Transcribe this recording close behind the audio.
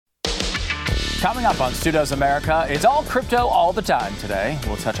Coming up on Stu Does America, it's all crypto all the time today.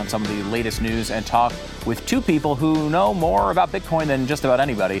 We'll touch on some of the latest news and talk with two people who know more about Bitcoin than just about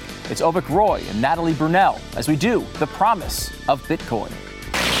anybody. It's Avik Roy and Natalie Brunell as we do the promise of Bitcoin.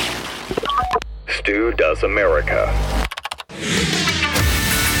 Stu Does America.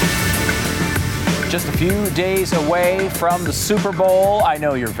 Just a few days away from the Super Bowl. I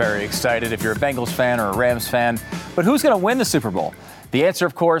know you're very excited if you're a Bengals fan or a Rams fan, but who's going to win the Super Bowl? The answer,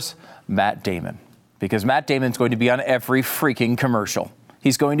 of course, Matt Damon, because Matt Damon's going to be on every freaking commercial.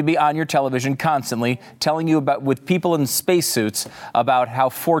 He's going to be on your television constantly telling you about, with people in spacesuits, about how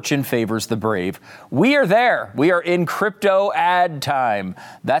fortune favors the brave. We are there. We are in crypto ad time.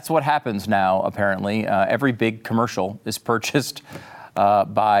 That's what happens now, apparently. Every big commercial is purchased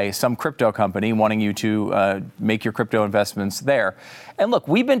by some crypto company wanting you to make your crypto investments there. And look,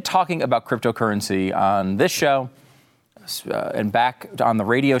 we've been talking about cryptocurrency on this show and back on the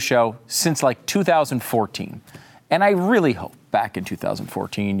radio show since like 2014. And I really hope back in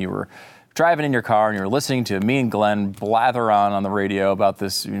 2014 you were driving in your car and you were listening to me and Glenn blather on the radio about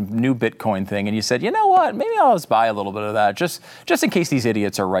this new Bitcoin thing. And you said, you know what, maybe I'll just buy a little bit of that just in case these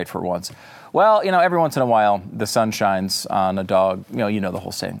idiots are right for once. Well, every once in a while the sun shines on a dog. You know the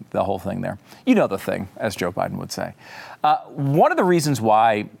whole thing there. You know the thing, as Joe Biden would say. One of the reasons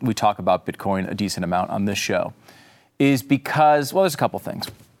why we talk about Bitcoin a decent amount on this show is because, well, there's a couple things.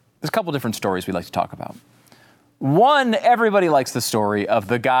 There's a couple different stories we like to talk about. One, everybody likes the story of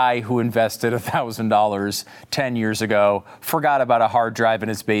the guy who invested $1,000 10 years ago, forgot about a hard drive in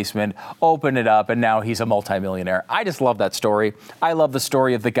his basement, opened it up, and now he's a multimillionaire. I just love that story. I love the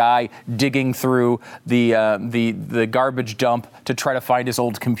story of the guy digging through the garbage dump to try to find his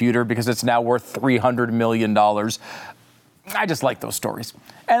old computer because it's now worth $300 million. I just like those stories.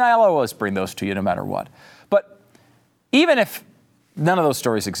 And I'll always bring those to you no matter what. But even if none of those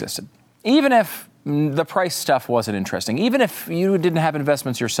stories existed, even if the price stuff wasn't interesting, even if you didn't have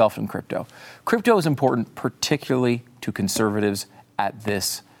investments yourself in crypto is important, particularly to conservatives at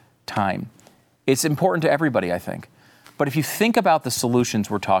this time. It's important to everybody, I think. But if you think about the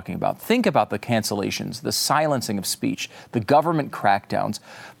solutions we're talking about, think about the cancellations, the silencing of speech, the government crackdowns,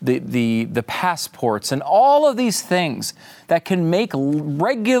 the passports, and all of these things that can make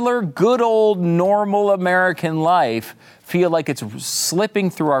regular, good old, normal American life feel like it's slipping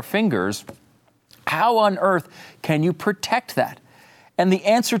through our fingers. How on earth can you protect that? And the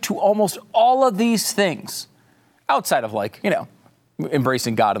answer to almost all of these things, outside of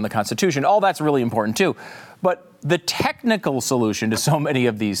embracing God and the Constitution, all that's really important too. But the technical solution to so many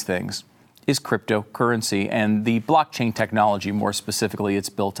of these things is cryptocurrency and the blockchain technology, more specifically, it's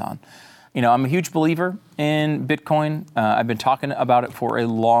built on. I'm a huge believer in Bitcoin. I've been talking about it for a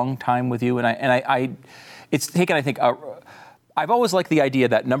long time with you, and it's taken, I think, I've always liked the idea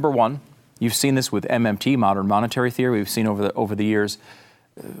that, number one, you've seen this with MMT, modern monetary theory. We've seen over the years,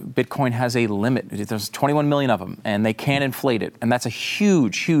 Bitcoin has a limit. There's 21 million of them, and they can't inflate it. And that's a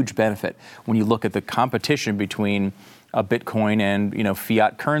huge, huge benefit when you look at the competition between Bitcoin and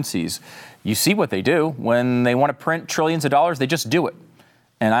fiat currencies. You see what they do. When they want to print trillions of dollars, they just do it.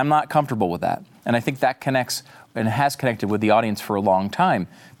 And I'm not comfortable with that. And I think that connects and has connected with the audience for a long time.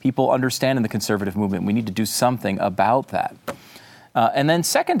 People understand in the conservative movement we need to do something about that. And then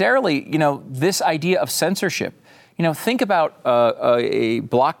secondarily, this idea of censorship. Think about a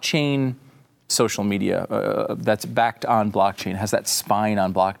blockchain social media that's backed on blockchain, has that spine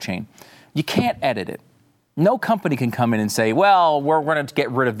on blockchain. You can't edit it. No company can come in and say, well, we're going to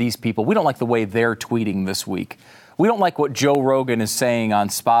get rid of these people. We don't like the way they're tweeting this week. We don't like what Joe Rogan is saying on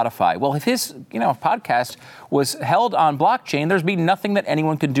Spotify. Well, if his podcast was held on blockchain, there'd be nothing that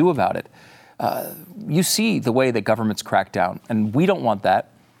anyone could do about it. You see the way that governments crack down, and we don't want that.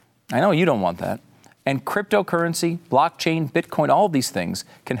 I know you don't want that. And cryptocurrency, blockchain, Bitcoin, all of these things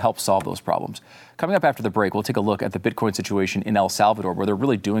can help solve those problems. Coming up after the break, we'll take a look at the Bitcoin situation in El Salvador, where they're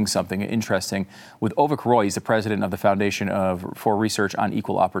really doing something interesting with Avik Roy. He's the president of the Foundation for Research on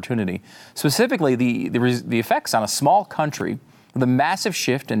Equal Opportunity. Specifically, the effects on a small country with a massive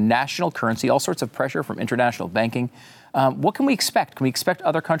shift in national currency, all sorts of pressure from international banking. What can we expect? Can we expect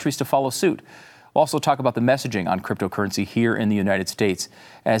other countries to follow suit? We'll also talk about the messaging on cryptocurrency here in the United States,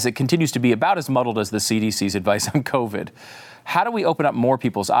 as it continues to be about as muddled as the CDC's advice on COVID. How do we open up more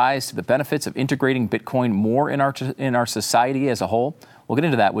people's eyes to the benefits of integrating Bitcoin more in our society as a whole? We'll get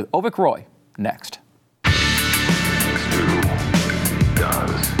into that with Avik Roy next. Stu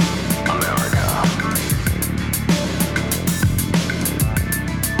Does America.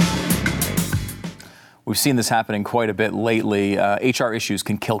 We've seen this happening quite a bit lately. HR issues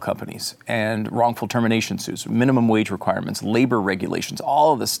can kill companies, and wrongful termination suits, minimum wage requirements, labor regulations,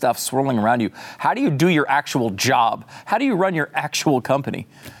 all of this stuff swirling around you. How do you do your actual job? How do you run your actual company?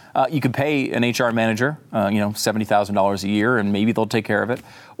 You could pay an HR manager, $70,000 a year, and maybe they'll take care of it.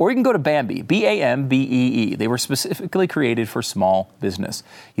 Or you can go to Bambee, Bambee. They were specifically created for small business.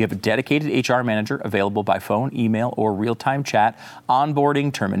 You have a dedicated HR manager available by phone, email, or real-time chat,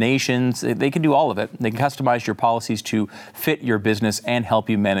 onboarding, terminations. They can do all of it. They can customize your policies to fit your business and help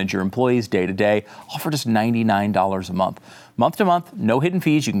you manage your employees day to day, all for just $99 a month. Month to month, no hidden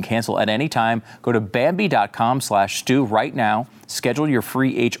fees. You can cancel at any time. Go to Bambee.com/Stu right now. Schedule your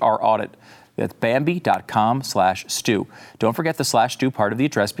free HR audit. That's Bambee.com/Stu. Don't forget the /Stu part of the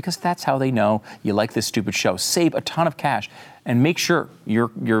address, because that's how they know you like this stupid show. Save a ton of cash and make sure you're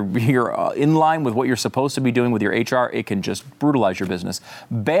in line with what you're supposed to be doing with your HR. It can just brutalize your business.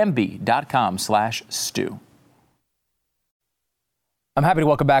 Bambee.com/Stu. I'm happy to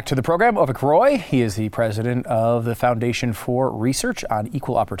welcome back to the program Avik Roy. He is the president of the Foundation for Research on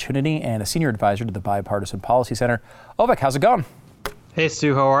Equal Opportunity and a senior advisor to the Bipartisan Policy Center. Avik, how's it going? Hey,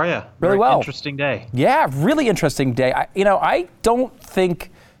 Stu, how are you? Really well. Interesting day. Yeah, really interesting day. I don't think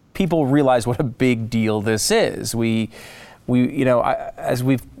people realize what a big deal this is. I've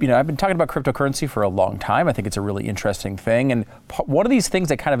been talking about cryptocurrency for a long time. I think it's a really interesting thing. And one of these things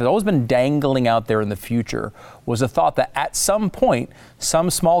that kind of has always been dangling out there in the future was a thought that at some point, some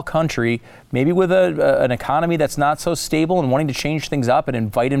small country, maybe with an economy that's not so stable and wanting to change things up and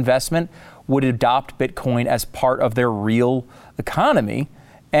invite investment, would adopt Bitcoin as part of their real economy.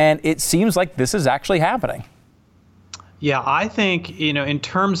 And it seems like this is actually happening. Yeah, I think, in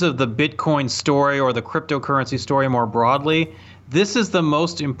terms of the Bitcoin story or the cryptocurrency story more broadly, this is the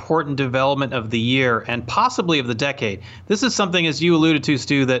most important development of the year and possibly of the decade. This is something, as you alluded to,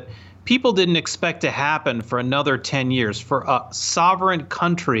 Stu, that people didn't expect to happen for another 10 years, for a sovereign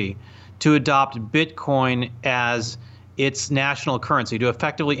country to adopt Bitcoin as its national currency, to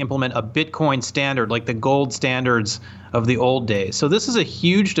effectively implement a Bitcoin standard like the gold standards of the old days. So this is a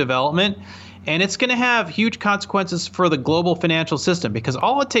huge development. And it's going to have huge consequences for the global financial system, because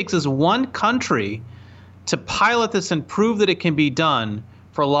all it takes is one country to pilot this and prove that it can be done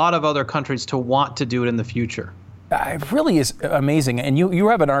for a lot of other countries to want to do it in the future. It really is amazing. And you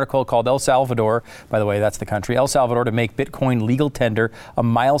have an article called El Salvador, by the way, that's the country, El Salvador to make Bitcoin legal tender, a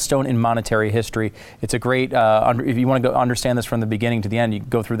milestone in monetary history. It's a great, if you want to understand this from the beginning to the end, you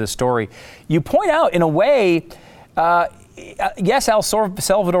go through this story. You point out, in a way, yes, El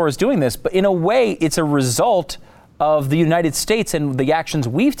Salvador is doing this, but in a way, it's a result of the United States and the actions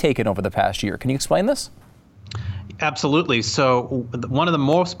we've taken over the past year. Can you explain this? Absolutely. So one of the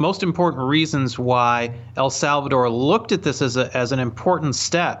most important reasons why El Salvador looked at this as an important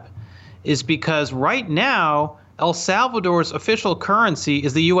step is because right now, El Salvador's official currency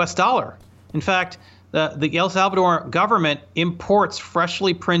is the U.S. dollar. In fact, the El Salvador government imports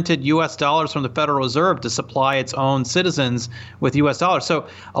freshly printed U.S. dollars from the Federal Reserve to supply its own citizens with U.S. dollars. So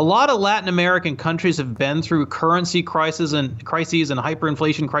a lot of Latin American countries have been through currency crises and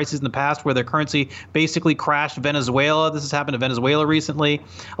hyperinflation crises in the past, where their currency basically crashed. Venezuela, this has happened to Venezuela recently.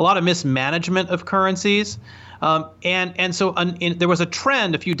 A lot of mismanagement of currencies. And so there was a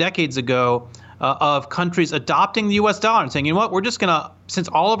trend a few decades ago of countries adopting the U.S. dollar and saying, you know what, we're just going to, since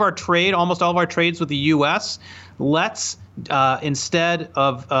almost all of our trades with the U.S., let's, instead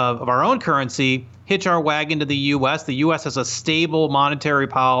of our own currency, hitch our wagon to the U.S. The U.S. has a stable monetary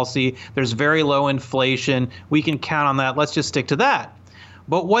policy. There's very low inflation. We can count on that. Let's just stick to that.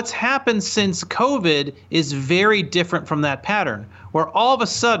 But what's happened since COVID is very different from that pattern, where all of a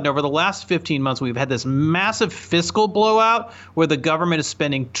sudden, over the last 15 months, we've had this massive fiscal blowout where the government is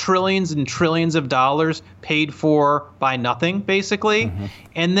spending trillions and trillions of dollars paid for by nothing, basically. Mm-hmm.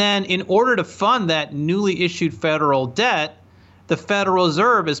 And then in order to fund that newly issued federal debt, the Federal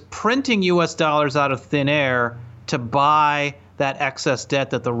Reserve is printing U.S. dollars out of thin air to buy that excess debt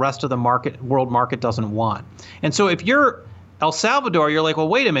that the rest of the world market doesn't want. And so if you're El Salvador, you're like, well,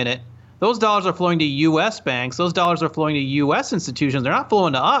 wait a minute. Those dollars are flowing to U.S. banks. Those dollars are flowing to U.S. institutions. They're not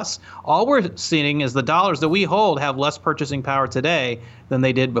flowing to us. All we're seeing is the dollars that we hold have less purchasing power today than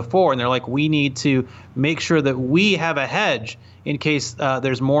they did before. And they're like, we need to make sure that we have a hedge in case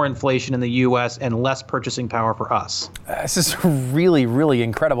there's more inflation in the U.S. and less purchasing power for us. This is really, really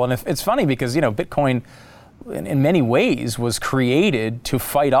incredible. And it's funny because, Bitcoin in many ways was created to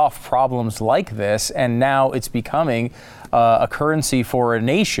fight off problems like this, and now it's becoming a currency for a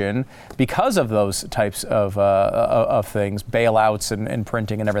nation because of those types of things, bailouts and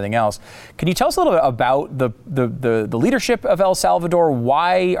printing and everything else. Can you tell us a little bit about the leadership of El Salvador?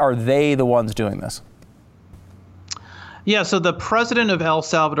 Why are they the ones doing this? Yeah, so the president of El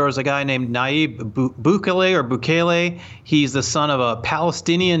Salvador is a guy named Nayib Bukele. He's the son of a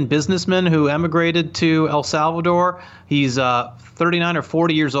Palestinian businessman who emigrated to El Salvador. He's 39 or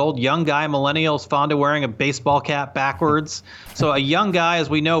 40 years old, young guy, millennials, fond of wearing a baseball cap backwards. So a young guy, as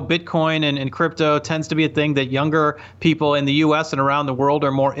we know, Bitcoin and crypto tends to be a thing that younger people in the U.S. and around the world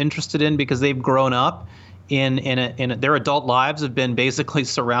are more interested in because they've grown up in their adult lives have been basically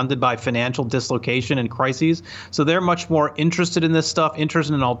surrounded by financial dislocation and crises. So they're much more interested in this stuff,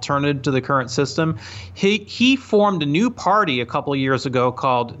 interested in an alternative to the current system. He formed a new party a couple of years ago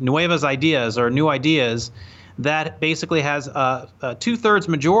called Nuevas Ideas, or New Ideas, that basically has a 2/3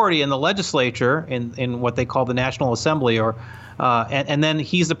 majority in the legislature in what they call the National Assembly, and then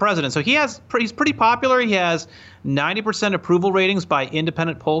he's the president. So he's pretty popular. He has 90% approval ratings by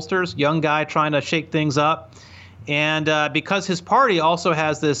independent pollsters, young guy trying to shake things up. And because his party also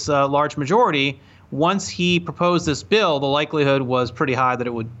has this large majority, once he proposed this bill, the likelihood was pretty high that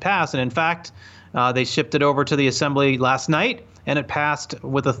it would pass. And in fact, they shipped it over to the Assembly last night, and it passed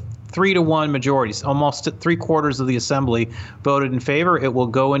with a 3-1 majority. Almost 3/4 of the Assembly voted in favor. It will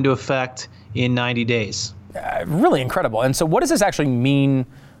go into effect in 90 days. Really incredible. And so what does this actually mean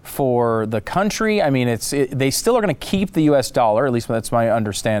for the country? I mean, they still are going to keep the U.S. dollar, at least that's my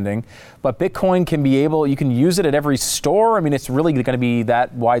understanding, but Bitcoin you can use it at every store. I mean, it's really going to be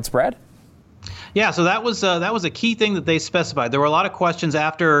that widespread? Yeah, so that was a key thing that they specified. There were a lot of questions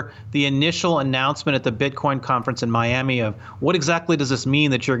after the initial announcement at the Bitcoin conference in Miami of what exactly does this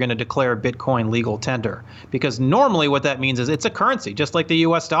mean that you're going to declare Bitcoin legal tender? Because normally what that means is it's a currency, just like the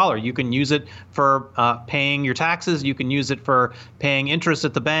U.S. dollar. You can use it for paying your taxes, you can use it for paying interest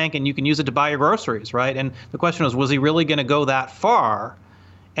at the bank, and you can use it to buy your groceries, right? And the question was he really going to go that far?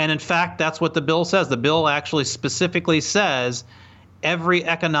 And in fact, that's what the bill says. The bill actually specifically says every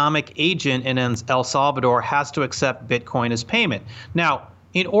economic agent in El Salvador has to accept Bitcoin as payment. Now,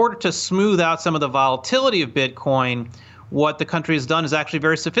 in order to smooth out some of the volatility of Bitcoin, what the country has done is actually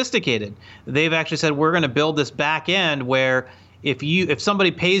very sophisticated. They've actually said, we're going to build this back end where if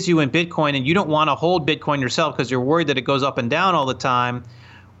somebody pays you in Bitcoin and you don't want to hold Bitcoin yourself because you're worried that it goes up and down all the time,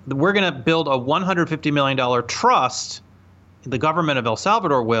 we're going to build a $150 million trust, the government of El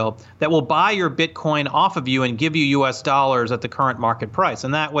Salvador that will buy your Bitcoin off of you and give you US dollars at the current market price.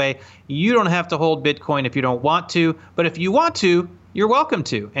 And that way, you don't have to hold Bitcoin if you don't want to, but if you want to, you're welcome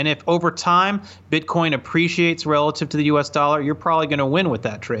to. And if over time Bitcoin appreciates relative to the US dollar, you're probably going to win with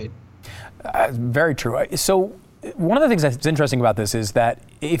that trade. Very true. So one of the things that's interesting about this is that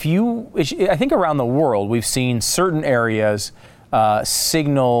I think around the world, we've seen certain areas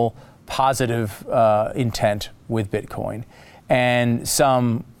signal positive intent with Bitcoin, and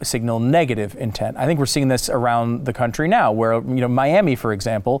some signal negative intent. I think we're seeing this around the country now, where Miami, for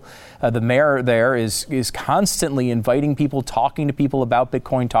example, the mayor there is constantly inviting people, talking to people about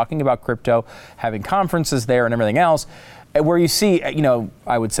Bitcoin, talking about crypto, having conferences there and everything else. Where you see,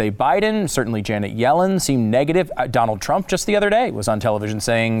 I would say Biden, certainly Janet Yellen seemed negative. Donald Trump just the other day was on television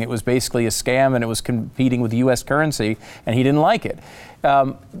saying it was basically a scam and it was competing with the U.S. currency, and he didn't like it.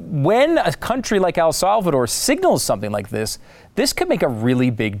 When a country like El Salvador signals something like this could make a really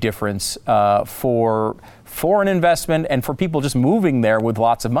big difference for foreign investment and for people just moving there with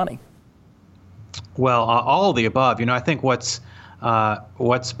lots of money. Well, all of the above. I think what's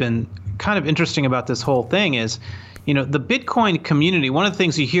been kind of interesting about this whole thing is, the Bitcoin community, one of the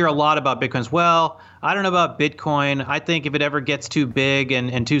things you hear a lot about Bitcoin is, well, I don't know about Bitcoin. I think if it ever gets too big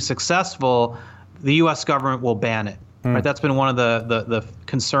and too successful, the U.S. government will ban it. Right? That's been one of the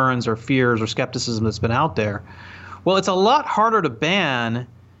concerns or fears or skepticism that's been out there. Well, it's a lot harder to ban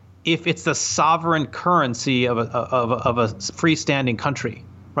if it's the sovereign currency of a freestanding country,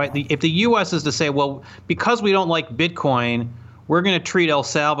 right? If the U.S. is to say, well, because we don't like Bitcoin, we're going to treat El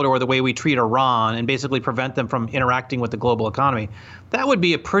Salvador the way we treat Iran and basically prevent them from interacting with the global economy, that would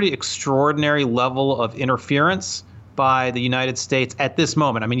be a pretty extraordinary level of interference by the United States at this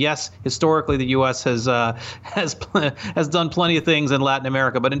moment. I mean, yes, historically the U.S. has done plenty of things in Latin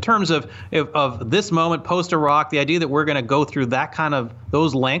America, but in terms of this moment post-Iraq, the idea that we're going to go through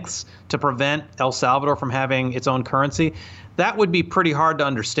those lengths to prevent El Salvador from having its own currency, that would be pretty hard to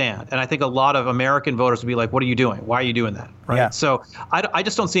understand. And I think a lot of American voters would be like, what are you doing? Why are you doing that? Right. Yeah. So I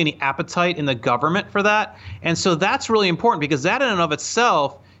just don't see any appetite in the government for that. And so that's really important, because that in and of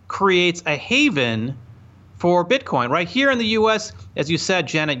itself creates a haven for Bitcoin. Right here in the U.S., as you said,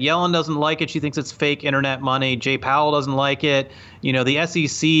 Janet Yellen doesn't like it. She thinks it's fake internet money. Jay Powell doesn't like it. The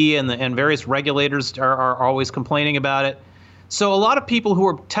SEC and various regulators are always complaining about it. So a lot of people who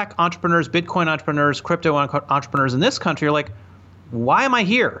are tech entrepreneurs, Bitcoin entrepreneurs, crypto entrepreneurs in this country are like, why am I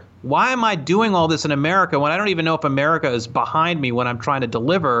here? Why am I doing all this in America when I don't even know if America is behind me when I'm trying to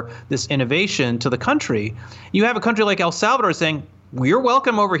deliver this innovation to the country? You have a country like El Salvador saying, you're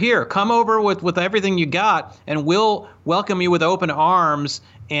welcome over here. Come over with everything you got, and we'll welcome you with open arms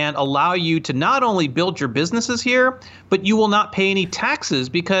and allow you to not only build your businesses here, but you will not pay any taxes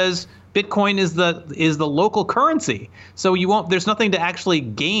because Bitcoin is the local currency. So there's nothing to actually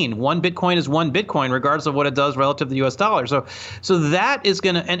gain. One Bitcoin is one Bitcoin, regardless of what it does relative to the US dollar. So that is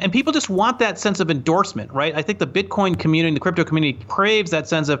going to, and people just want that sense of endorsement, right? I think the Bitcoin community, the crypto community craves that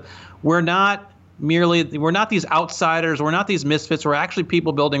sense of we're not these outsiders, we're not these misfits, we're actually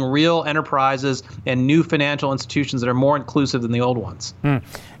people building real enterprises and new financial institutions that are more inclusive than the old ones.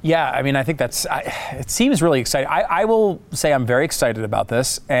 Yeah, I mean, I think it seems really exciting. I will say I'm very excited about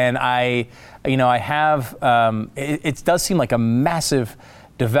this, and it does seem like a massive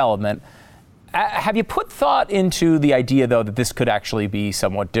development. Have you put thought into the idea, though, that this could actually be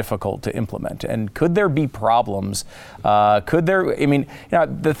somewhat difficult to implement? And could there be problems? The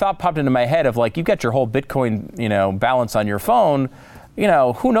thought popped into my head of like, you've got your whole Bitcoin, balance on your phone.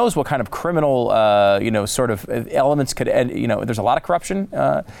 Who knows what kind of criminal, sort of elements could, there's a lot of corruption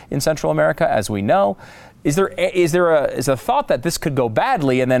in Central America, as we know. Is there a thought that this could go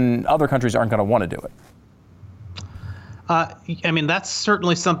badly and then other countries aren't going to want to do it? That's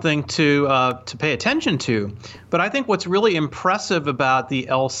certainly something to pay attention to. But I think what's really impressive about the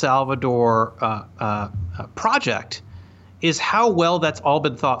El Salvador project is how well that's all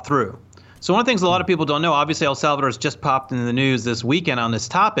been thought through. So one of the things a lot of people don't know, obviously El Salvador has just popped in the news this weekend on this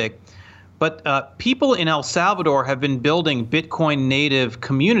topic, but people in El Salvador have been building Bitcoin native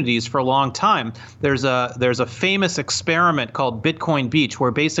communities for a long time. There's a famous experiment called Bitcoin Beach,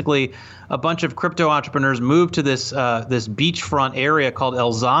 where basically a bunch of crypto entrepreneurs moved to this beachfront area called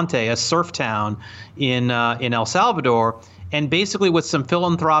El Zante, a surf town in El Salvador, and basically with some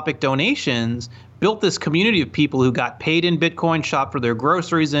philanthropic donations, built this community of people who got paid in Bitcoin, shopped for their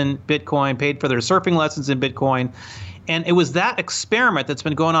groceries in Bitcoin, paid for their surfing lessons in Bitcoin. And it was that experiment that's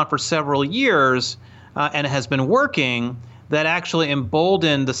been going on for several years and has been working that actually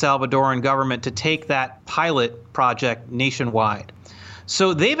emboldened the Salvadoran government to take that pilot project nationwide.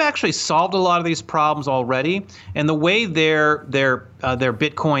 So they've actually solved a lot of these problems already. And the way their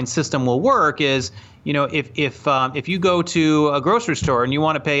Bitcoin system will work is, if you go to a grocery store and you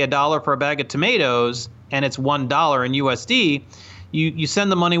want to pay $1 for a bag of tomatoes and it's $1 in USD, you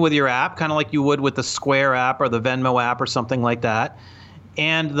send the money with your app, kind of like you would with the Square app or the Venmo app or something like that.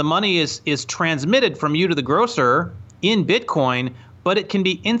 And the money is transmitted from you to the grocer in Bitcoin, but it can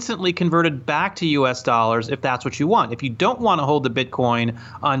be instantly converted back to US dollars if that's what you want. If you don't want to hold the Bitcoin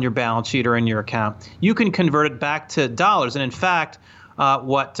on your balance sheet or in your account, you can convert it back to dollars. And in fact,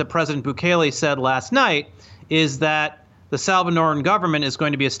 what President Bukele said last night is that the Salvadoran government is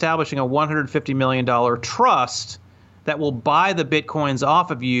going to be establishing a $150 million trust that will buy the Bitcoins off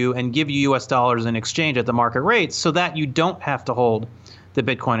of you and give you US dollars in exchange at the market rates so that you don't have to hold the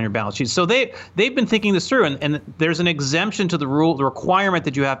Bitcoin on your balance sheet. So they've been thinking this through, and there's an exemption to the requirement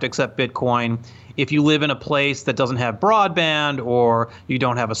that you have to accept Bitcoin if you live in a place that doesn't have broadband or you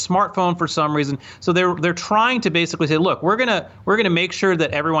don't have a smartphone for some reason. So they're trying to basically say, look, we're gonna make sure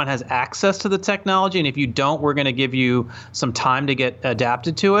that everyone has access to the technology, and if you don't, we're gonna give you some time to get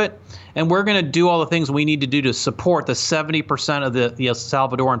adapted to it. And we're going to do all the things we need to do to support the 70% of the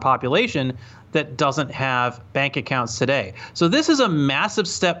Salvadoran population that doesn't have bank accounts today. So this is a massive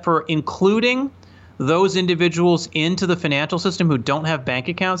step for including those individuals into the financial system who don't have bank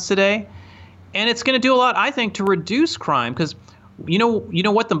accounts today. And it's going to do a lot, I think, to reduce crime, because you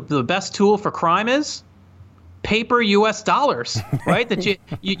know what the best tool for crime is? Paper US dollars, right? That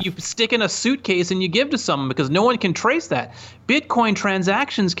you stick in a suitcase and you give to someone, because no one can trace that. Bitcoin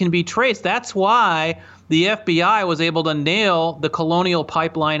transactions can be traced. That's why the FBI was able to nail the Colonial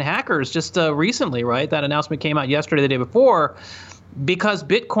Pipeline hackers just recently, right? That announcement came out yesterday, the day before, because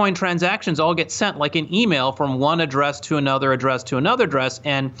Bitcoin transactions all get sent like an email from one address to another address to another address.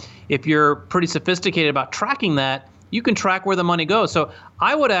 And if you're pretty sophisticated about tracking that, you can track where the money goes. So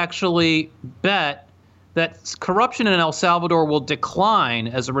I would actually bet that corruption in El Salvador will decline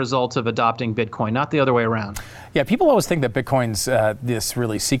as a result of adopting Bitcoin, not the other way around. Yeah, people always think that Bitcoin's this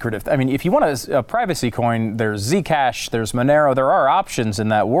really secretive. I mean, if you want a privacy coin, there's Zcash, there's Monero, there are options in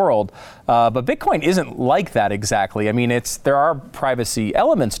that world, but Bitcoin isn't like that exactly. I mean, there are privacy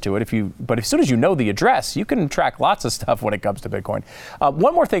elements to it. But as soon as you know the address, you can track lots of stuff when it comes to Bitcoin.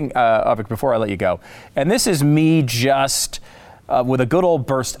 One more thing, Avik, before I let you go, and this is me just with a good old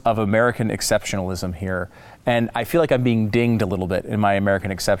burst of American exceptionalism here. And I feel like I'm being dinged a little bit in my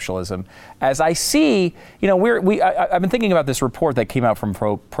American exceptionalism. As I see, I've been thinking about this report that came out from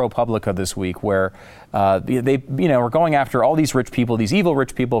ProPublica this week, where they are going after all these rich people, these evil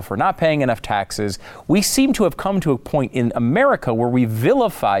rich people, for not paying enough taxes. We seem to have come to a point in America where we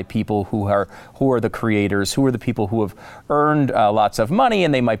vilify people who are the creators, who are the people who have earned lots of money,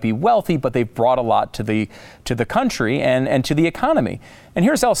 and they might be wealthy, but they've brought a lot to the country and to the economy. And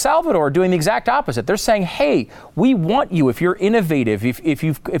here's El Salvador doing the exact opposite. They're saying, hey, we want you, if you're innovative, if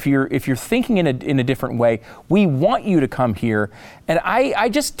you're thinking in a different way, we want you to come here. And I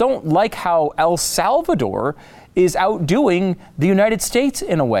just don't like how El Salvador is outdoing the United States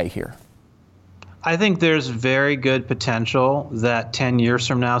in a way here. I think there's very good potential that 10 years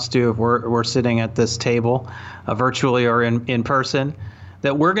from now, Stu, if we're sitting at this table, virtually or in person,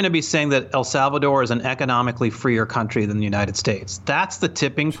 that we're going to be saying that El Salvador is an economically freer country than the United States. That's the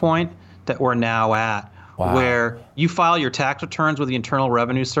tipping point that we're now at, where you file your tax returns with the Internal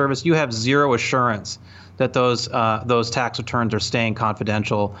Revenue Service, you have zero assurance that those tax returns are staying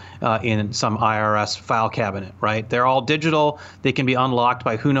confidential in some IRS file cabinet, right? They're all digital. They can be unlocked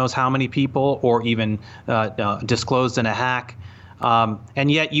by who knows how many people, or even disclosed in a hack.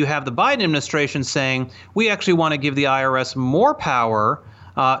 And yet you have the Biden administration saying, we actually want to give the IRS more power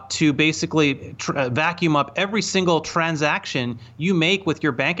to basically vacuum up every single transaction you make with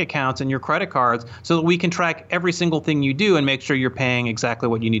your bank accounts and your credit cards, so that we can track every single thing you do and make sure you're paying exactly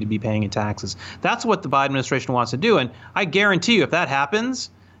what you need to be paying in taxes. That's what the Biden administration wants to do. And I guarantee you, if that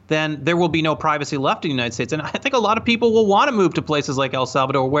happens, then there will be no privacy left in the United States. And I think a lot of people will want to move to places like El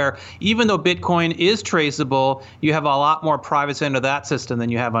Salvador, where even though Bitcoin is traceable, you have a lot more privacy under that system than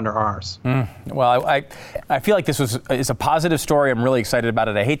you have under ours. Well, I feel like this is a positive story. I'm really excited about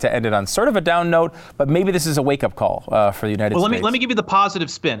it. I hate to end it on sort of a down note, but maybe this is a wake-up call for the United States. Let me give you the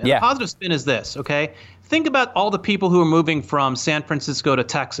positive spin. And the positive spin is this, okay? Think about all the people who are moving from San Francisco to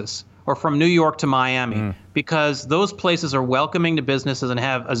Texas, or from New York to Miami, because those places are welcoming to businesses and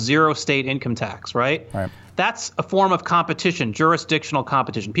have a zero state income tax, right? That's a form of competition, jurisdictional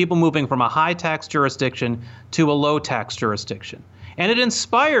competition, people moving from a high tax jurisdiction to a low tax jurisdiction. And it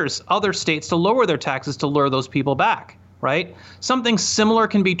inspires other states to lower their taxes to lure those people back, right? Something similar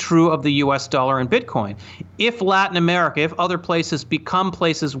can be true of the US dollar and Bitcoin. If Latin America, if other places become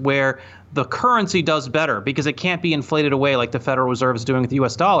places where the currency does better because it can't be inflated away like the Federal Reserve is doing with the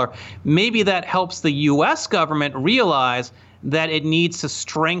US dollar, maybe that helps the US government realize that it needs to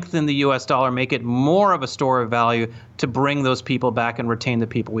strengthen the US dollar, make it more of a store of value to bring those people back and retain the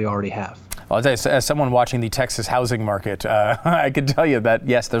people we already have. Well, as someone watching the Texas housing market, I can tell you that,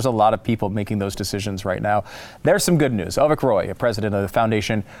 yes, there's a lot of people making those decisions right now. There's some good news. Avik Roy, president of the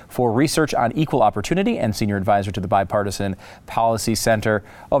Foundation for Research on Equal Opportunity and senior advisor to the Bipartisan Policy Center.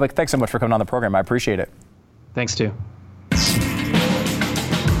 Avik, thanks so much for coming on the program. I appreciate it. Thanks, Stu.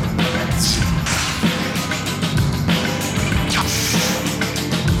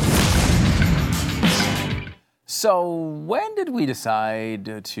 So when did we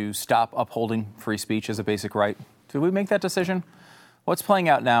decide to stop upholding free speech as a basic right? Did we make that decision? What's playing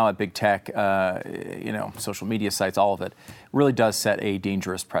out now at big tech, social media sites, all of it, really does set a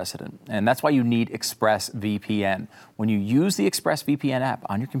dangerous precedent. And that's why you need ExpressVPN. When you use the ExpressVPN app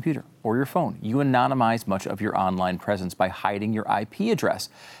on your computer or your phone, you anonymize much of your online presence by hiding your IP address.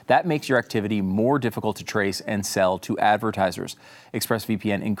 That makes your activity more difficult to trace and sell to advertisers.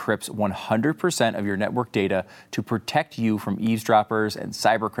 ExpressVPN encrypts 100% of your network data to protect you from eavesdroppers and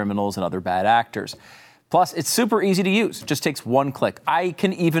cyber criminals and other bad actors. Plus, it's super easy to use. It just takes one click. I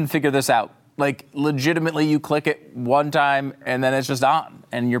can even figure this out. Like, legitimately, you click it one time and then it's just on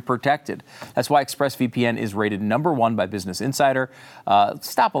and you're protected. That's why ExpressVPN is rated #1 by Business Insider.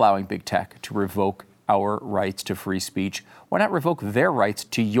 Stop allowing big tech to revoke our rights to free speech. Why not revoke their rights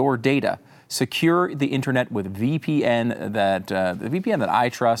to your data? Secure the internet with the VPN that I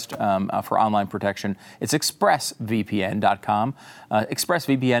trust for online protection. It's expressvpn.com.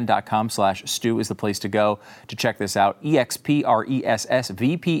 Expressvpn.com/Stu is the place to go to check this out.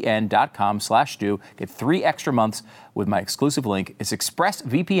 expressvpn.com/Stu. Get 3 extra months with my exclusive link. It's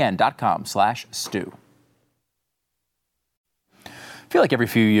expressvpn.com/Stu. I feel like every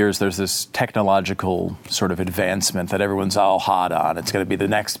few years there's this technological sort of advancement that everyone's all hot on. It's going to be the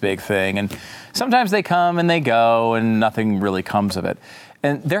next big thing. And sometimes they come and they go and nothing really comes of it.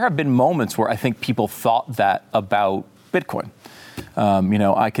 And there have been moments where I think people thought that about Bitcoin.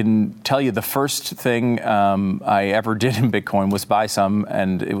 I can tell you the first thing I ever did in Bitcoin was buy some,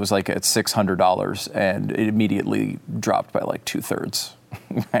 and it was like at $600, and it immediately dropped by like 2/3.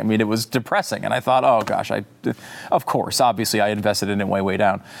 I mean, it was depressing. And I thought, oh, gosh, of course, obviously, I invested in it way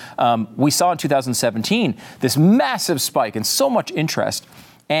down. We saw in 2017 this massive spike and so much interest.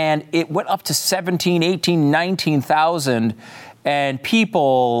 And it went up to 17, 18, 19,000. And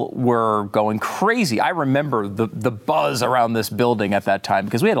people were going crazy. I remember the buzz around this building at that time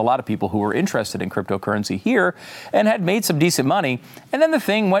because we had a lot of people who were interested in cryptocurrency here and had made some decent money. And then the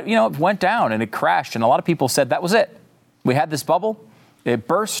thing went down and it crashed. And a lot of people said that was it. We had this bubble. It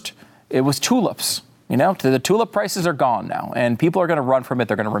burst. It was tulips. The tulip prices are gone now, and people are going to run from it.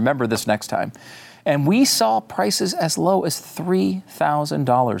 They're going to remember this next time. And we saw prices as low as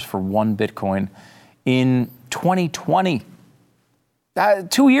 $3,000 for one Bitcoin in 2020.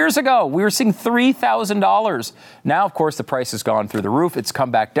 2 years ago, we were seeing $3,000. Now, of course, the price has gone through the roof. It's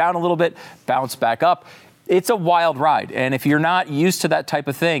come back down a little bit, bounced back up. It's a wild ride. And if you're not used to that type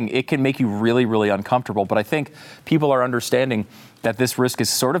of thing, it can make you really, really uncomfortable. But I think people are understanding that this risk is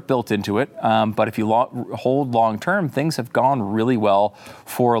sort of built into it. But if you hold long term, things have gone really well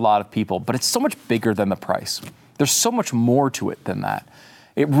for a lot of people. But it's so much bigger than the price. There's so much more to it than that.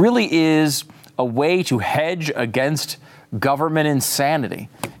 It really is a way to hedge against government insanity.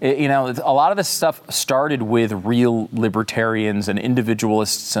 A lot of this stuff started with real libertarians and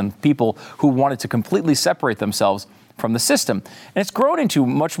individualists and people who wanted to completely separate themselves from the system. And it's grown into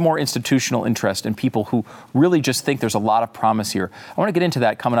much more institutional interest in people who really just think there's a lot of promise here. I want to get into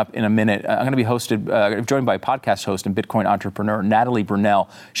that coming up in a minute. I'm going to be joined by a podcast host and Bitcoin entrepreneur, Natalie Brunell.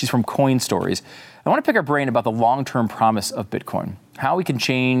 She's from Coin Stories. I want to pick her brain about the long-term promise of Bitcoin, how we can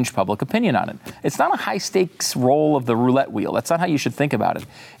change public opinion on it. It's not a high-stakes roll of the roulette wheel. That's not how you should think about it.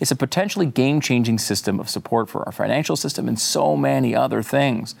 It's a potentially game-changing system of support for our financial system and so many other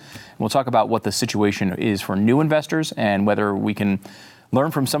things. And we'll talk about what the situation is for new investors and whether we can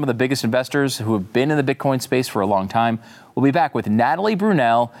learn from some of the biggest investors who have been in the Bitcoin space for a long time. We'll be back with Natalie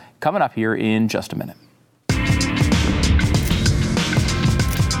Brunell coming up here in just a minute.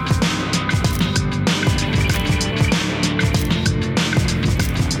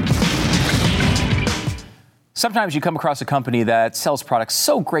 Sometimes you come across a company that sells products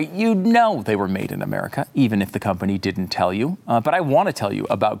so great you know they were made in America, even if the company didn't tell you. But I want to tell you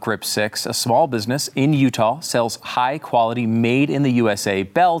about Grip 6, a small business in Utah, sells high-quality, made-in-the-USA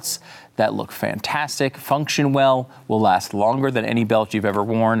belts that look fantastic, function well, will last longer than any belt you've ever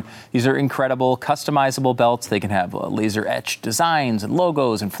worn. These are incredible, customizable belts. They can have laser-etched designs and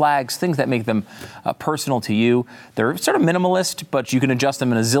logos and flags, things that make them personal to you. They're sort of minimalist, but you can adjust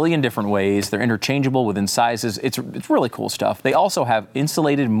them in a zillion different ways. They're interchangeable within sizes. It's really cool stuff. They also have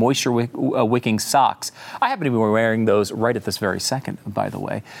insulated moisture-wicking socks. I happen to be wearing those right at this very second, by the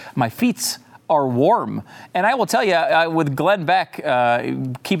way. My feet's are warm. And I will tell you, with Glenn Beck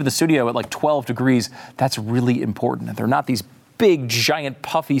keeping the studio at like 12 degrees, that's really important. They're not these big, giant,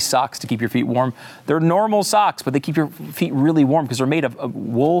 puffy socks to keep your feet warm. They're normal socks, but they keep your feet really warm because they're made of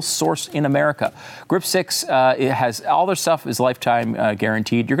wool sourced in America. Grip 6, it has all their stuff is lifetime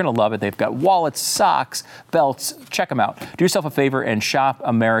guaranteed. You're going to love it. They've got wallets, socks, belts. Check them out. Do yourself a favor and shop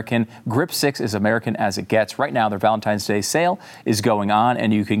American. Grip 6 is American as it gets. Right now, their Valentine's Day sale is going on,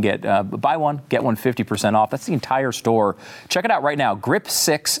 and you can get buy one, get one 50% off. That's the entire store. Check it out right now.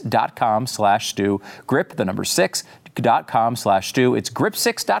 grip6.com/Stu. Grip, the number 6.com/Stu. It's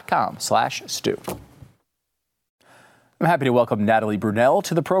grip6.com/Stu. I'm happy to welcome Natalie Brunell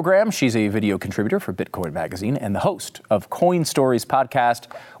to the program. She's a video contributor for Bitcoin Magazine and the host of Coin Stories podcast,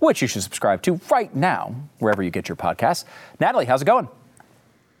 which you should subscribe to right now, wherever you get your podcasts. Natalie, how's it going?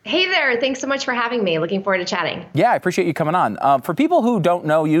 Hey there. Thanks so much for having me. Looking forward to chatting. Yeah, I appreciate you coming on. For people who don't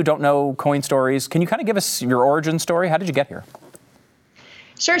know you, don't know Coin Stories, can you kind of give us your origin story? How did you get here?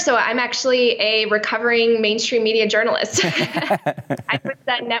 Sure. So I'm actually a recovering mainstream media journalist. I was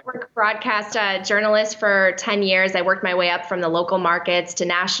a network broadcast journalist for 10 years. I worked my way up from the local markets to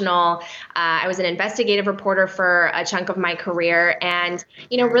national. I was an investigative reporter for a chunk of my career. And,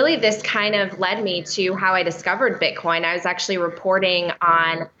 really this kind of led me to how I discovered Bitcoin. I was actually reporting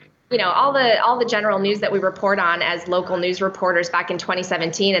on all the general news that we report on as local news reporters back in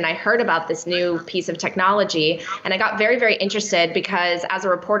 2017. And I heard about this new piece of technology. And I got very, very interested because as a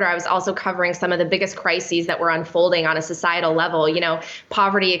reporter, I was also covering some of the biggest crises that were unfolding on a societal level,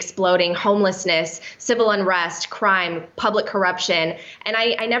 poverty exploding, homelessness, civil unrest, crime, public corruption. And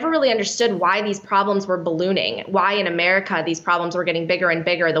I never really understood why these problems were ballooning, why in America these problems were getting bigger and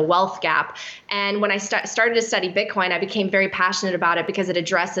bigger, the wealth gap. And when I started to study Bitcoin, I became very passionate about it because it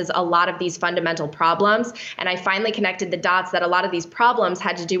addresses a a lot of these fundamental problems. And I finally connected the dots that a lot of these problems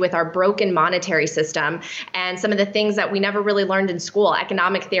had to do with our broken monetary system and some of the things that we never really learned in school,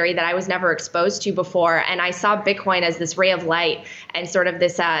 economic theory that I was never exposed to before. And I saw Bitcoin as this ray of light and sort of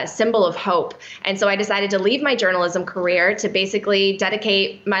this symbol of hope. And so I decided to leave my journalism career to basically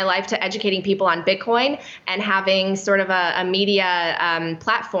dedicate my life to educating people on Bitcoin and having sort of a media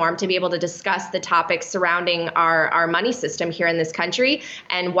platform to be able to discuss the topics surrounding our money system here in this country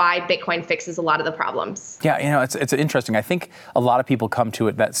and why Bitcoin fixes a lot of the problems. Yeah, it's interesting. I think a lot of people come to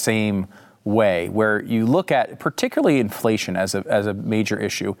it that same way, where you look at particularly inflation as a major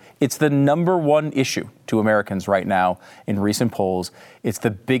issue. It's the number one issue to Americans right now in recent polls. It's the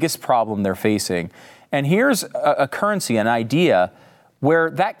biggest problem they're facing. And here's a currency, an idea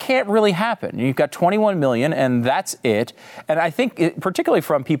where that can't really happen. You've got 21 million and that's it. And I think particularly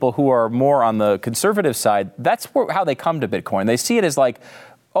from people who are more on the conservative side, that's how they come to Bitcoin. They see it as like,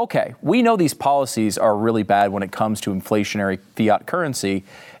 okay, we know these policies are really bad when it comes to inflationary fiat currency.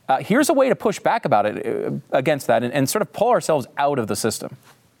 Here's a way to push back about it against that and sort of pull ourselves out of the system.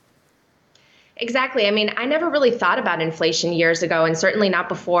 Exactly. I mean, I never really thought about inflation years ago, and certainly not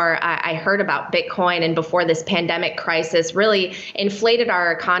before I heard about Bitcoin and before this pandemic crisis really inflated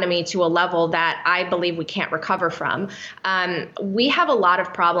our economy to a level that I believe we can't recover from. We have a lot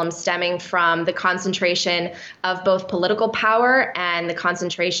of problems stemming from the concentration of both political power and the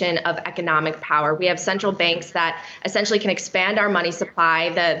concentration of economic power. We have central banks that essentially can expand our money supply.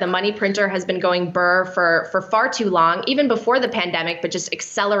 The money printer has been going burr for far too long, even before the pandemic, but just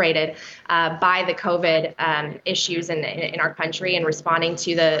accelerated by the COVID issues in our country and responding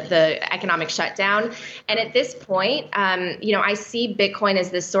to the economic shutdown. And at this point, I see Bitcoin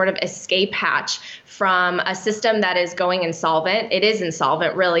as this sort of escape hatch from a system that is going insolvent. It is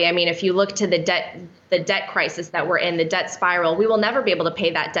insolvent, really. I mean, if you look to the debt crisis that we're in, the debt spiral, we will never be able to pay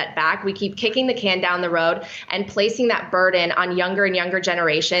that debt back. We keep kicking the can down the road and placing that burden on younger and younger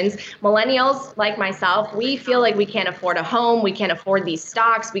generations. Millennials like myself, we feel like we can't afford a home, we can't afford these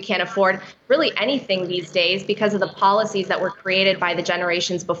stocks, we can't afford really anything these days because of the policies that were created by the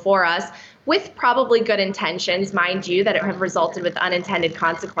generations before us, with probably good intentions, mind you, that have resulted with unintended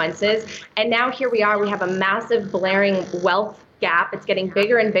consequences. And now here we are, we have a massive blaring wealth gap. It's getting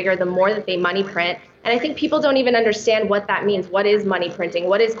bigger and bigger the more that they money print. And I think people don't even understand what that means. What is money printing?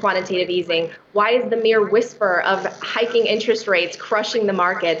 What is quantitative easing? Why is the mere whisper of hiking interest rates crushing the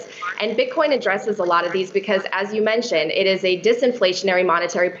markets? And Bitcoin addresses a lot of these because, as you mentioned, it is a disinflationary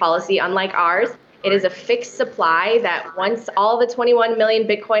monetary policy unlike ours. It is a fixed supply that once all the 21 million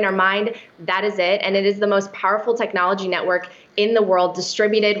Bitcoin are mined, that is it. And it is the most powerful technology network in the world,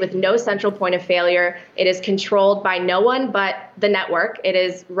 distributed with no central point of failure. It is controlled by no one but the network. It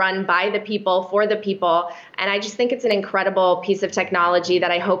is run by the people, for the people. And I just think it's an incredible piece of technology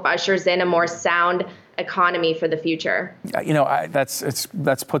that I hope ushers in a more sound economy for the future.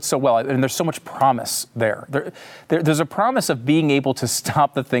 That's put so well, and there's so much promise there. There's a promise of being able to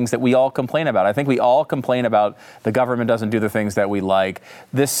stop the things that we all complain about. I think we all complain about the government doesn't do the things that we like.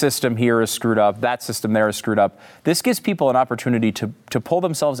 This system here is screwed up. That system there is screwed up. This gives people an opportunity to pull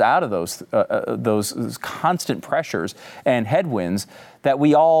themselves out of those constant pressures and headwinds that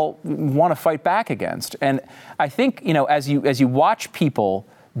we all want to fight back against. And I think, as you watch people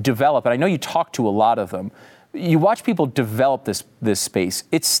develop, and I know you talk to a lot of them, you watch people develop this space.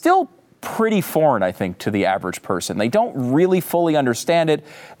 It's still pretty foreign, I think, to the average person. They don't really fully understand it.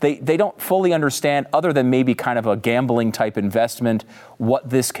 They don't fully understand, other than maybe kind of a gambling type investment, what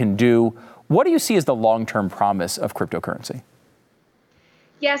this can do. What do you see as the long-term promise of cryptocurrency?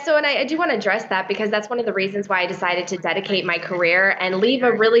 Yeah, so and I do want to address that because that's one of the reasons why I decided to dedicate my career and leave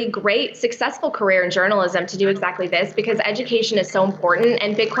a really great, successful career in journalism to do exactly this, because education is so important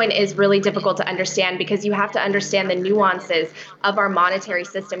and Bitcoin is really difficult to understand because you have to understand the nuances of our monetary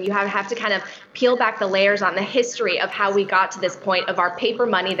system. You have to kind of peel back the layers on the history of how we got to this point of our paper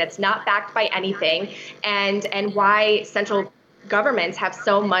money that's not backed by anything, and why central governments have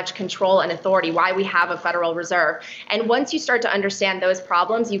so much control and authority, why we have a Federal Reserve. And once you start to understand those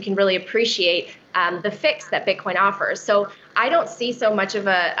problems, you can really appreciate the fix that Bitcoin offers. So I don't see so much of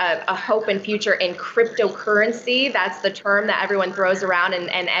a hope and future in cryptocurrency. That's the term that everyone throws around,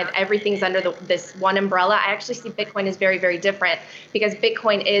 and everything's under this one umbrella. I actually see Bitcoin as very, very different, because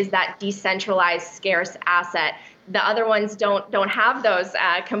Bitcoin is that decentralized, scarce asset. The other ones don't have those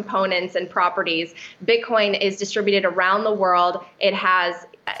components and properties. Bitcoin is distributed around the world. It has,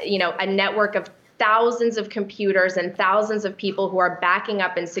 a network of thousands of computers and thousands of people who are backing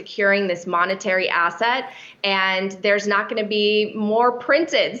up and securing this monetary asset. And there's not going to be more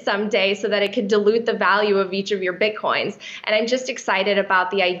printed someday so that it could dilute the value of each of your Bitcoins. And I'm just excited about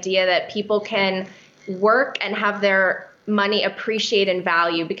the idea that people can work and have their money appreciate in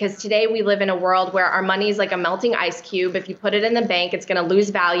value, because today we live in a world where our money is like a melting ice cube. If you put it in the bank, it's going to lose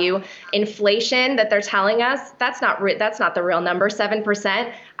value. Inflation that they're telling us, that's not the real number,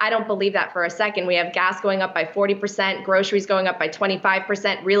 7%. I don't believe that for a second. We have gas going up by 40%, groceries going up by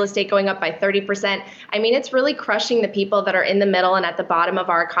 25%, real estate going up by 30%. I mean, it's really crushing the people that are in the middle and at the bottom of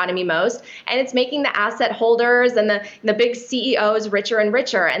our economy most. And it's making the asset holders and the big CEOs richer and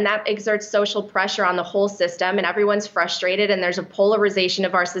richer. And that exerts social pressure on the whole system. And everyone's frustrated. And there's a polarization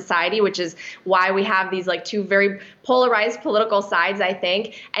of our society, which is why we have these like two very polarized political sides, I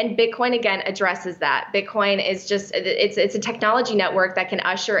think. And Bitcoin, again, addresses that. Bitcoin is just, it's a technology network that can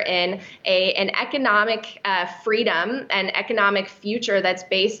usher in an economic freedom and economic future that's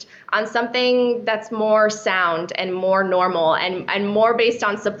based on something that's more sound and more normal and more based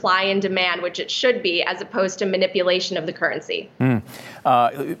on supply and demand, which it should be, as opposed to manipulation of the currency.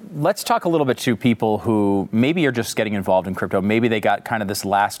 Let's talk a little bit to people who maybe are just getting involved in crypto. Maybe they got kind of this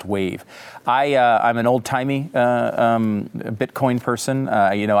last wave. I'm an old-timey Bitcoin person.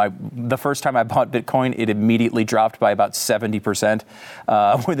 The first time I bought Bitcoin, it immediately dropped by about 70%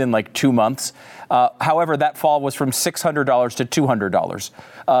 within like 2 months. However, that fall was from $600 to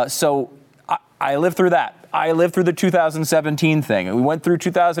 $200. So I lived through that. I lived through the 2017 thing. We went through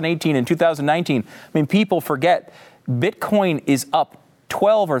 2018 and 2019. I mean, people forget Bitcoin is up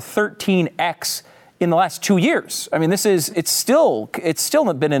 12 or 13x in the last 2 years. I mean, it's still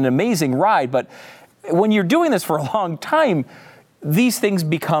been an amazing ride, but when you're doing this for a long time, these things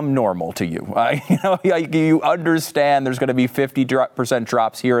become normal to you. You understand there's going to be 50%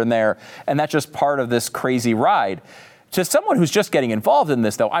 drops here and there, and that's just part of this crazy ride. To someone who's just getting involved in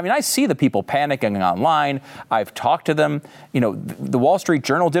this, though, I mean, I see the people panicking online. I've talked to them. The Wall Street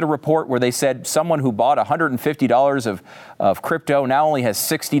Journal did a report where they said someone who bought $150 of crypto now only has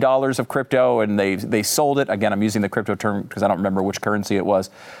 $60 of crypto, and they sold it. Again, I'm using the crypto term because I don't remember which currency it was.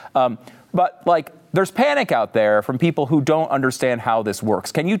 But there's panic out there from people who don't understand how this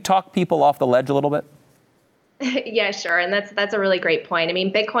works. Can you talk people off the ledge a little bit? Yeah, sure. And that's a really great point. I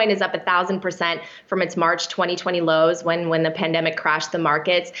mean, Bitcoin is up 1,000% from its March 2020 lows when the pandemic crashed the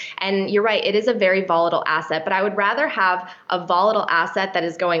markets. And you're right, it is a very volatile asset, but I would rather have a volatile asset that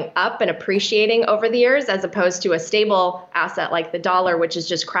is going up and appreciating over the years as opposed to a stable asset like the dollar, which is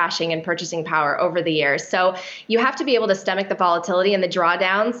just crashing in purchasing power over the years. So you have to be able to stomach the volatility and the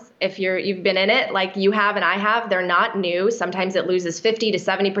drawdowns. If you've been in it like you have and I have, they're not new. Sometimes it loses 50 to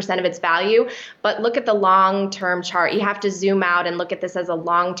 70% of its value, but look at the long-term chart. You have to zoom out and look at this as a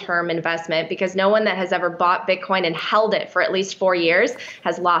long-term investment, because no one that has ever bought Bitcoin and held it for at least 4 years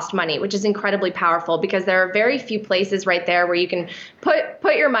has lost money, which is incredibly powerful, because there are very few places right there where you can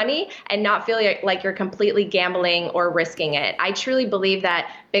put your money and not feel like you're completely gambling or risking it. I truly believe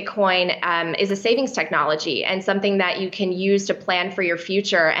that Bitcoin is a savings technology and something that you can use to plan for your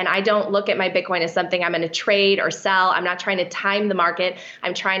future. And I don't look at my Bitcoin as something I'm going to trade or sell. I'm not trying to time the market.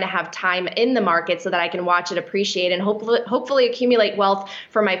 I'm trying to have time in the market so that I can watch it appreciate and hopefully accumulate wealth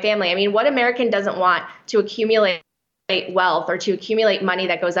for my family. I mean, what American doesn't want to accumulate wealth or to accumulate money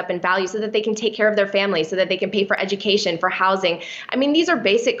that goes up in value so that they can take care of their family, so that they can pay for education, for housing? I mean, these are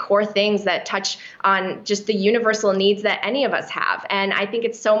basic core things that touch on just the universal needs that any of us have. And I think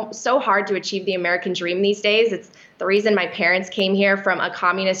it's so hard to achieve the American dream these days. It's the reason my parents came here from a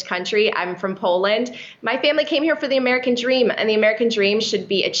communist country. I'm from Poland. My family came here for the American dream, and the American dream should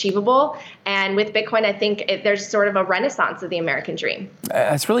be achievable. And with Bitcoin, I think there's sort of a renaissance of the American dream.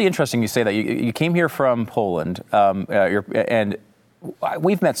 It's really interesting you say that. You came here from Poland, and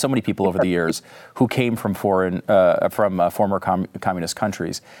we've met so many people over the years who came from former communist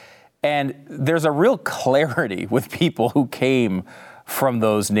countries. And there's a real clarity with people who came from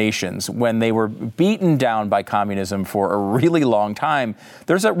those nations when they were beaten down by communism for a really long time.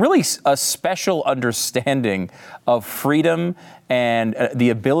 There's a special understanding of freedom and the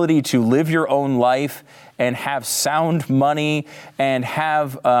ability to live your own life and have sound money and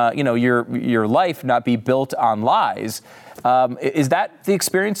have your life not be built on lies. Is that the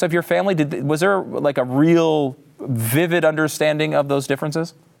experience of your family? Was there like a real vivid understanding of those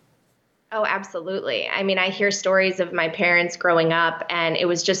differences? Oh, absolutely. I mean, I hear stories of my parents growing up, and it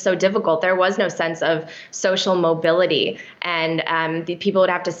was just so difficult. There was no sense of social mobility, and the people would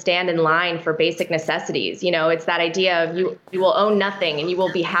have to stand in line for basic necessities. It's that idea of you will own nothing and you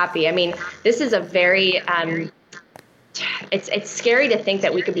will be happy. I mean, this is a very it's scary to think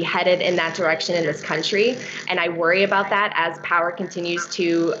that we could be headed in that direction in this country. And I worry about that as power continues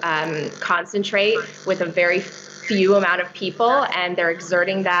to concentrate with a very few amount of people, and they're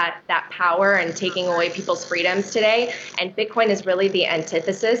exerting that power and taking away people's freedoms today. And Bitcoin is really the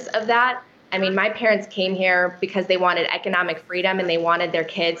antithesis of that. I mean, my parents came here because they wanted economic freedom and they wanted their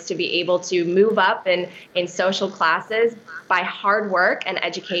kids to be able to move up in social classes by hard work and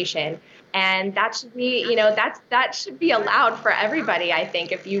education. And that should be, that should be allowed for everybody, I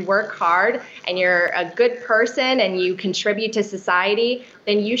think. If you work hard and you're a good person and you contribute to society,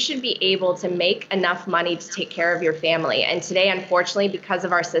 then you should be able to make enough money to take care of your family. And today, unfortunately, because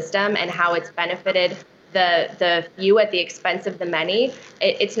of our system and how it's benefited the few at the expense of the many,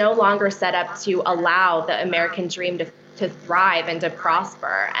 it's no longer set up to allow the American dream to thrive and to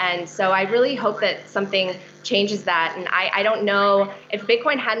prosper. And so I really hope that something changes that. And I don't know, if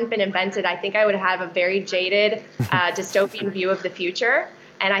Bitcoin hadn't been invented, I think I would have a very jaded dystopian view of the future.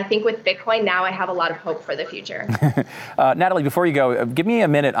 And I think with Bitcoin now, I have a lot of hope for the future. Natalie, before you go, give me a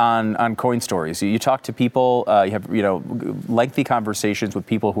minute on coin stories. You talk to people, you have lengthy conversations with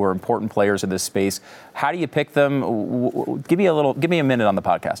people who are important players in this space. How do you pick them? Give me a minute on the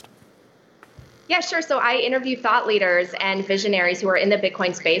podcast. Yeah, sure. So I interview thought leaders and visionaries who are in the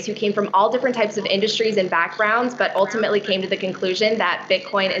Bitcoin space, who came from all different types of industries and backgrounds, but ultimately came to the conclusion that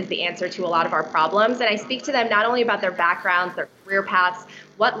Bitcoin is the answer to a lot of our problems. And I speak to them not only about their backgrounds, their career paths,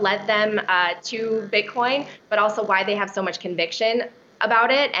 what led them to Bitcoin, but also why they have so much conviction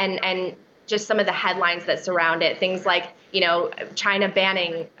about it, and just some of the headlines that surround it. Things like, China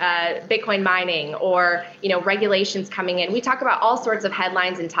banning Bitcoin mining, or, regulations coming in. We talk about all sorts of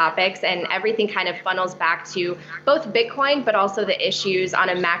headlines and topics, and everything kind of funnels back to both Bitcoin, but also the issues on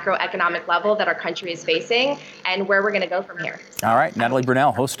a macroeconomic level that our country is facing and where we're going to go from here. All right. Natalie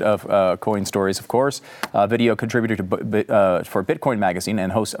Brunell, host of Coin Stories, of course, video contributor for Bitcoin Magazine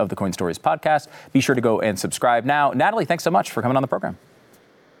and host of the Coin Stories podcast. Be sure to go and subscribe now. Natalie, thanks so much for coming on the program.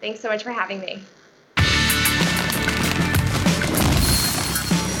 Thanks so much for having me.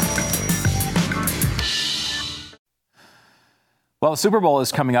 Well, the Super Bowl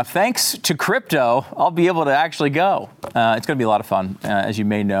is coming up. Thanks to crypto, I'll be able to actually go. It's going to be a lot of fun. As you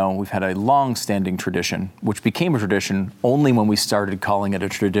may know, we've had a long-standing tradition, which became a tradition only when we started calling it a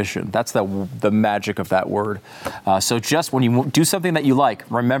tradition. That's the magic of that word. So just when you do something that you like,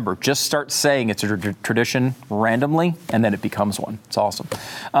 remember, just start saying it's a tradition randomly, and then it becomes one. It's awesome.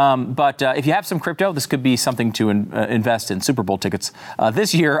 But if you have some crypto, this could be something to invest in. Super Bowl tickets.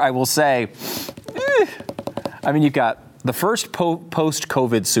 This year, I will say, you've got the first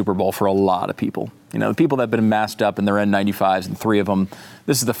post-COVID Super Bowl for a lot of people. The people that have been masked up in their N95s, and three of them,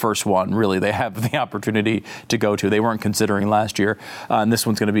 this is the first one, really, they have the opportunity to go to. They weren't considering last year. And this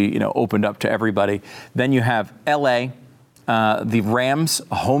one's going to be, opened up to everybody. Then you have L.A., the Rams,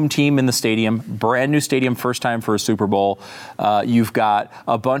 home team in the stadium, brand new stadium, first time for a Super Bowl. You've got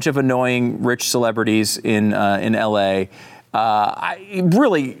a bunch of annoying rich celebrities in L.A.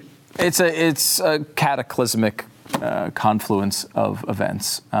 It's a cataclysmic confluence of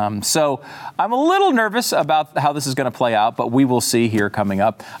events. So I'm a little nervous about how this is going to play out, but we will see here coming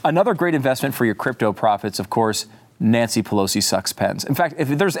up. Another great investment for your crypto profits, of course, Nancy Pelosi sucks pens. In fact, if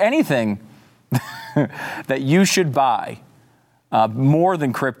there's anything that you should buy more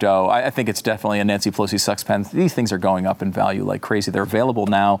than crypto, I think it's definitely a Nancy Pelosi sucks pen. These things are going up in value like crazy. They're available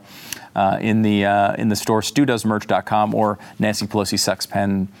now in the store, stewdoesmerch.com or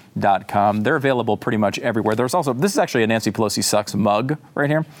nancypelosisuckspen.com. They're available pretty much everywhere. This is actually a Nancy Pelosi sucks mug right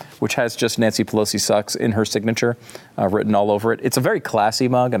here, which has just Nancy Pelosi sucks in her signature written all over it. It's a very classy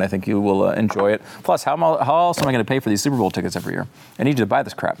mug, and I think you will enjoy it. Plus, how else am I going to pay for these Super Bowl tickets every year? I need you to buy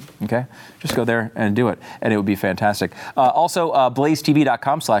this crap, okay? Just go there and do it, and it would be fantastic. Also,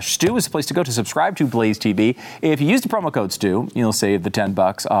 blazetv.com/stew is the place to go to subscribe to Blaze TV. If you use the promo code STEW, you'll save the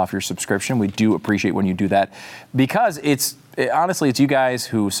 $10 off your subscription. We do appreciate when you do that, because honestly, it's you guys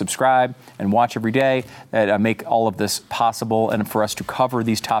who subscribe and watch every day that make all of this possible, and for us to cover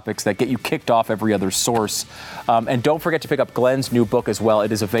these topics that get you kicked off every other source. And don't forget to pick up Glenn's new book as well.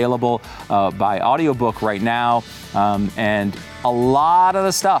 It is available by audiobook right now. And a lot of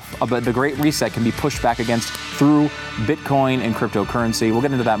the stuff about the Great Reset can be pushed back against through Bitcoin and cryptocurrency. We'll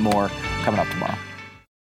get into that more coming up tomorrow.